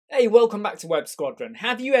Hey, welcome back to Web Squadron.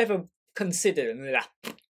 Have you ever considered...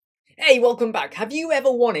 Hey, welcome back. Have you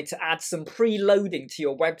ever wanted to add some preloading to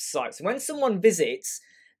your website? So when someone visits,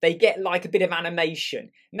 they get like a bit of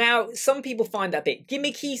animation. Now, some people find that a bit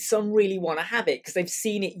gimmicky. Some really want to have it because they've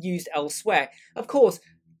seen it used elsewhere. Of course,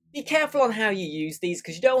 be careful on how you use these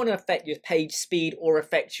because you don't want to affect your page speed or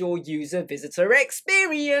affect your user-visitor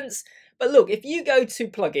experience. But look, if you go to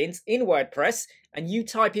plugins in WordPress and you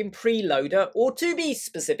type in Preloader, or to be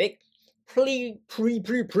specific, Preloader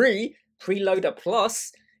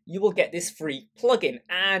Plus, you will get this free plugin,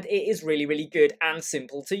 and it is really good and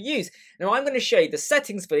simple to use. Now I'm going to show you the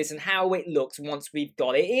settings for this and how it looks once we've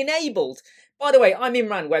got it enabled. By the way, I'm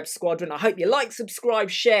Imran, Web Squadron. I hope you like, subscribe,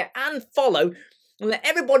 share and follow, and let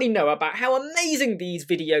everybody know about how amazing these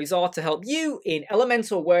videos are to help you in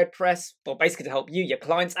Elementor WordPress, or basically to help you, your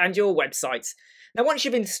clients and your websites. Now once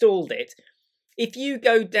you've installed it, if you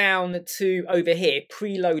go down to over here,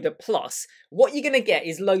 Preloader Plus, what you're going to get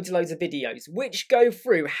is loads of videos which go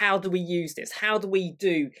through how do we use this, how do we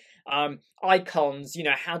do icons, you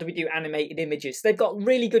know, how do we do animated images. They've got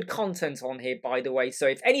really good content on here, by the way, so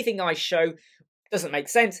if anything I show doesn't make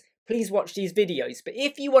sense, please watch these videos. But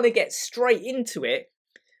if you want to get straight into it,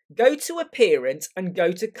 go to Appearance and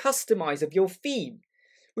go to Customize of your theme,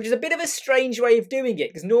 which is a bit of a strange way of doing it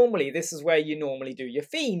because normally this is where you normally do your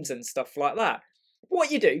themes and stuff like that. What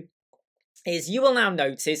you do is you will now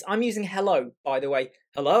notice I'm using hello, by the way,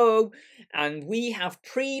 hello, and we have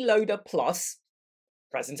Preloader Plus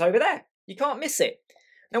present over there. You can't miss it.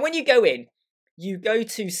 Now when you go in, you go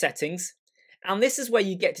to settings, and this is where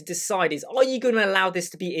you get to decide is, are you going to allow this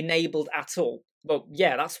to be enabled at all? Well,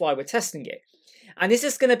 yeah, that's why we're testing it. And this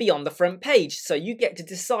is going to be on the front page, so you get to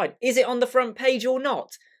decide, is it on the front page or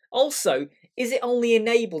not? Also, is it only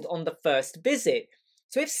enabled on the first visit?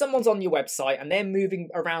 So if someone's on your website and they're moving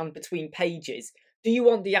around between pages, do you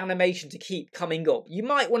want the animation to keep coming up? You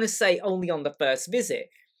might want to say only on the first visit.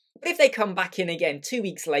 But if they come back in again 2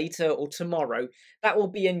 weeks later or tomorrow, that will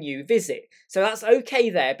be a new visit. So that's okay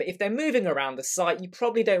there, but if they're moving around the site, you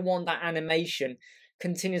probably don't want that animation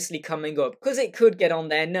continuously coming up because it could get on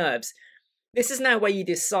their nerves. This is now where you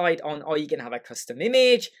decide on, are you going to have a custom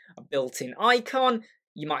image, a built-in icon,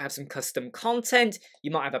 you might have some custom content,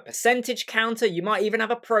 you might have a percentage counter, you might even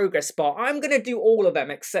have a progress bar. I'm going to do all of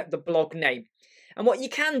them except the blog name. And what you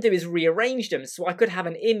can do is rearrange them. So I could have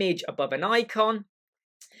an image above an icon.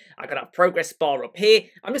 I could have progress bar up here.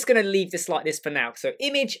 I'm just going to leave this like this for now. So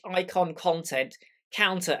image, icon, content,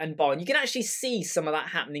 counter and bar. And you can actually see some of that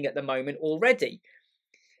happening at the moment already.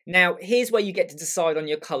 Now, here's where you get to decide on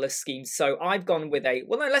your colour scheme. So I've gone with a,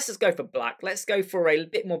 well, no, let's just go for black. Let's go for a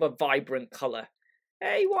bit more of a vibrant colour.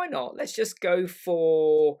 Hey, why not? Let's go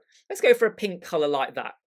for a pink colour like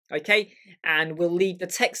that, okay? And we'll leave the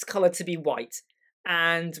text colour to be white.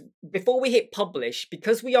 And before we hit publish,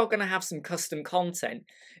 because we are going to have some custom content,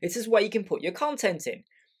 this is where you can put your content in.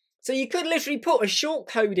 So you could literally put a short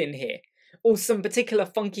code in here, or some particular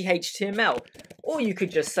funky HTML, or you could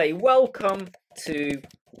just say, welcome to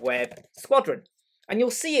Web Squadron. And you'll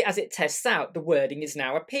see it as it tests out, the wording is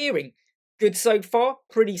now appearing. Good so far,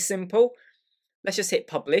 pretty simple. Let's just hit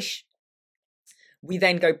publish. We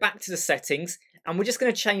then go back to the settings and we're just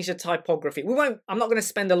going to change the typography. I'm not going to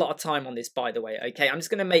spend a lot of time on this, by the way, okay? I'm just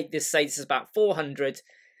going to make this say this is about 400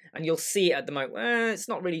 and you'll see it at the moment. It's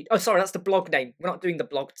not really, oh, sorry, that's the blog name. We're not doing the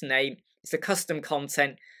blog name. It's the custom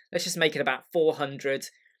content. Let's just make it about 400.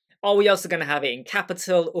 Are we also going to have it in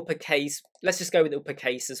capital, uppercase? Let's just go with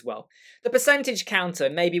uppercase as well. The percentage counter,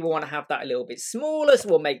 maybe we want to have that a little bit smaller, so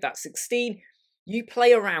we'll make that 16. You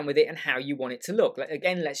play around with it and how you want it to look.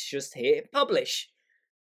 Again, let's just hit publish.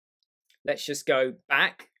 Let's just go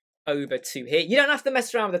back over to here. You don't have to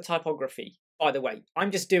mess around with the typography, by the way. I'm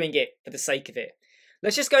just doing it for the sake of it.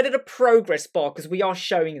 Let's just go to the progress bar because we are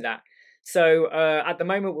showing that. So at the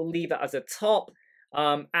moment, we'll leave that as a top.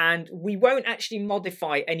 And we won't actually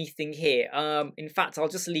modify anything here. In fact, I'll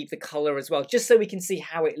just leave the color as well, just so we can see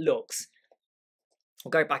how it looks. I'll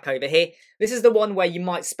go back over here. This is the one where you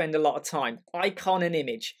might spend a lot of time. Icon and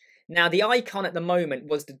image. Now, the icon at the moment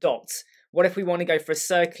was the dots. What if we want to go for a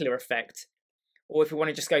circular effect? Or if we want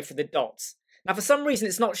to just go for the dots? Now, for some reason,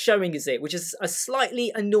 it's not showing us it, which is a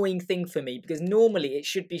slightly annoying thing for me, because normally it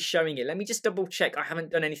should be showing it. Let me just double check I haven't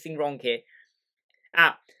done anything wrong here.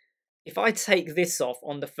 If I take this off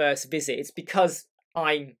on the first visit, it's because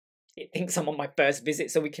it thinks I'm on my first visit,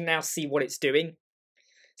 so we can now see what it's doing.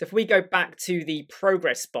 So if we go back to the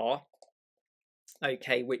progress bar,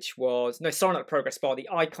 okay, which was, no, sorry, not the progress bar, the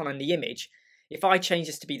icon and the image. If I change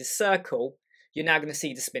this to be the circle, you're now going to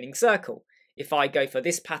see the spinning circle. If I go for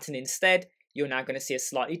this pattern instead, you're now going to see a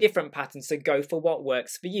slightly different pattern. So go for what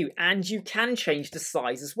works for you. And you can change the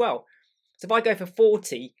size as well. So if I go for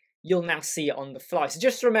 40, you'll now see it on the fly. So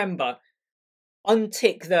just remember,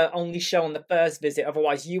 untick the only show on the first visit,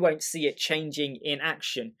 otherwise you won't see it changing in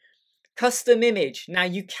action. Custom image. Now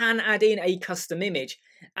you can add in a custom image,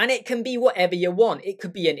 and it can be whatever you want. It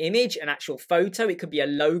could be an image, an actual photo, it could be a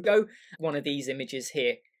logo, one of these images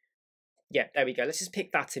here. Yeah, there we go. Let's just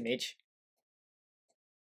pick that image.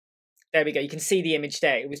 There we go. You can see the image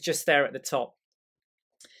there. It was just there at the top.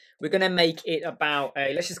 We're going to make it about,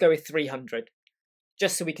 let's just go with 300.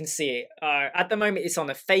 Just so we can see it. At the moment, it's on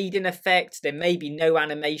a fade-in effect. There may be no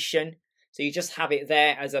animation. So you just have it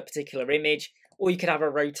there as a particular image. Or you could have a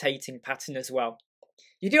rotating pattern as well.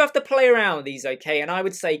 You do have to play around with these, okay? And I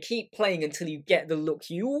would say keep playing until you get the look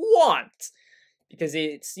you want. Because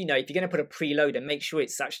it's, you know, if you're going to put a preloader, make sure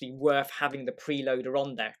it's actually worth having the preloader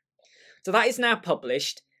on there. So that is now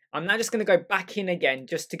published. I'm now just going to go back in again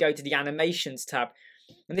just to go to the animations tab.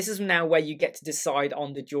 And this is now where you get to decide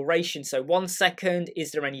on the duration. So 1 second,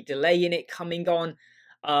 is there any delay in it coming on?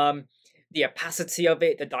 The opacity of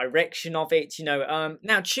it, the direction of it, you know.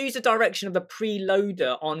 Now choose the direction of the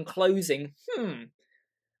preloader on closing.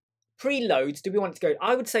 Preload, do we want it to go?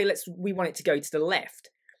 I would say we want it to go to the left.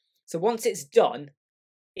 So once it's done,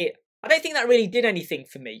 I don't think that really did anything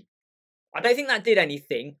for me. I don't think that did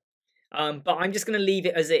anything. But I'm just going to leave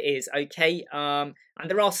it as it is, okay? And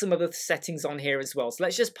there are some other settings on here as well. So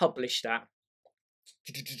let's just publish that.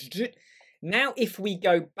 Now, if we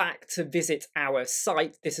go back to visit our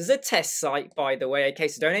site, this is a test site, by the way, okay?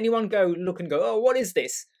 So don't anyone go look and go, oh, what is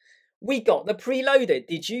this? We got the preloader.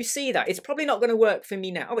 Did you see that? It's probably not going to work for me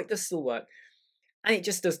now. Oh, it does still work. And it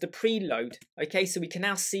just does the preload, okay? So we can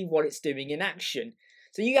now see what it's doing in action.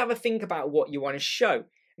 So you have a think about what you want to show.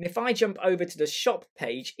 And if I jump over to the shop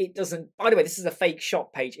page, it doesn't, by the way, this is a fake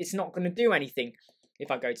shop page. It's not going to do anything. If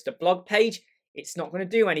I go to the blog page, it's not going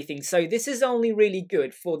to do anything. So this is only really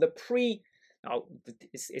good for the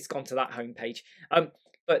it's gone to that home page.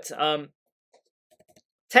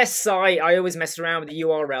 Test site, I always mess around with the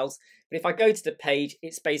URLs. But if I go to the page,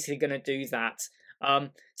 it's basically going to do that.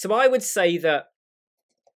 So I would say that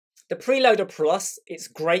the Preloader Plus, it's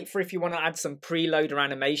great for if you want to add some preloader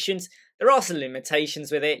animations. There are some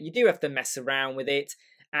limitations with it. You do have to mess around with it.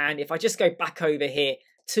 And if I just go back over here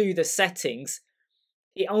to the settings,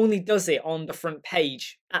 it only does it on the front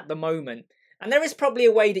page at the moment. And there is probably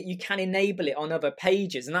a way that you can enable it on other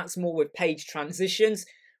pages, and that's more with page transitions,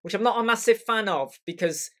 which I'm not a massive fan of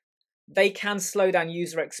because they can slow down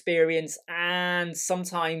user experience and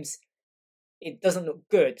sometimes it doesn't look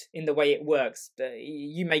good in the way it works.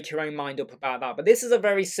 You make your own mind up about that. But this is a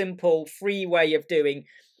very simple, free way of doing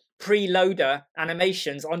preloader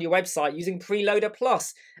animations on your website using Preloader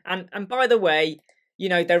Plus. And by the way, you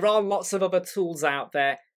know, there are lots of other tools out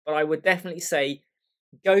there, but I would definitely say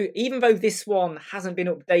go, even though this one hasn't been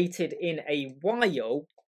updated in a while,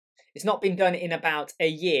 it's not been done in about a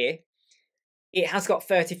year, it has got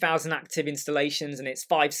 30,000 active installations and it's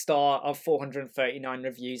 5-star of 439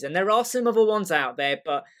 reviews. And there are some other ones out there,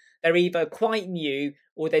 but they're either quite new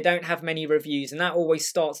or they don't have many reviews. And that always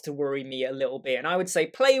starts to worry me a little bit. And I would say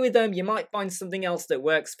play with them. You might find something else that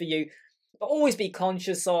works for you. But always be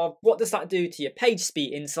conscious of what does that do to your page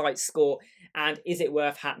speed insight score and is it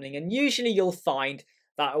worth happening? And usually you'll find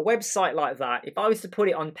that a website like that, if I was to put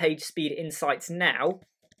it on page speed insights now,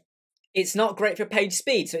 it's not great for page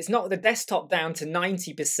speed. So it's not the desktop down to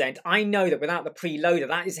 90%. I know that without the preloader,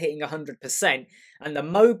 that is hitting 100%. And the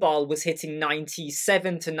mobile was hitting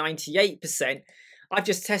 97 to 98%. I've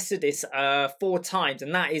just tested this 4 times,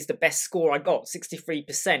 and that is the best score I got,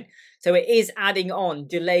 63%. So it is adding on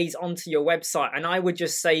delays onto your website. And I would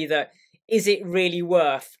just say that, is it really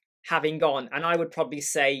worth having on? And I would probably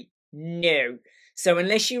say no. So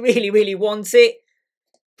unless you really, really want it,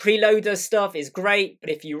 preloader stuff is great, but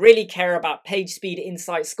if you really care about page speed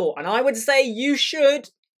insight score, and I would say you should,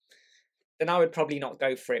 then I would probably not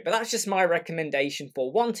go for it. But that's just my recommendation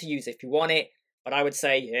for one to use if you want it. But I would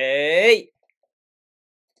say, hey,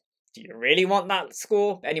 do you really want that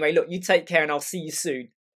score? Anyway, look, you take care and I'll see you soon.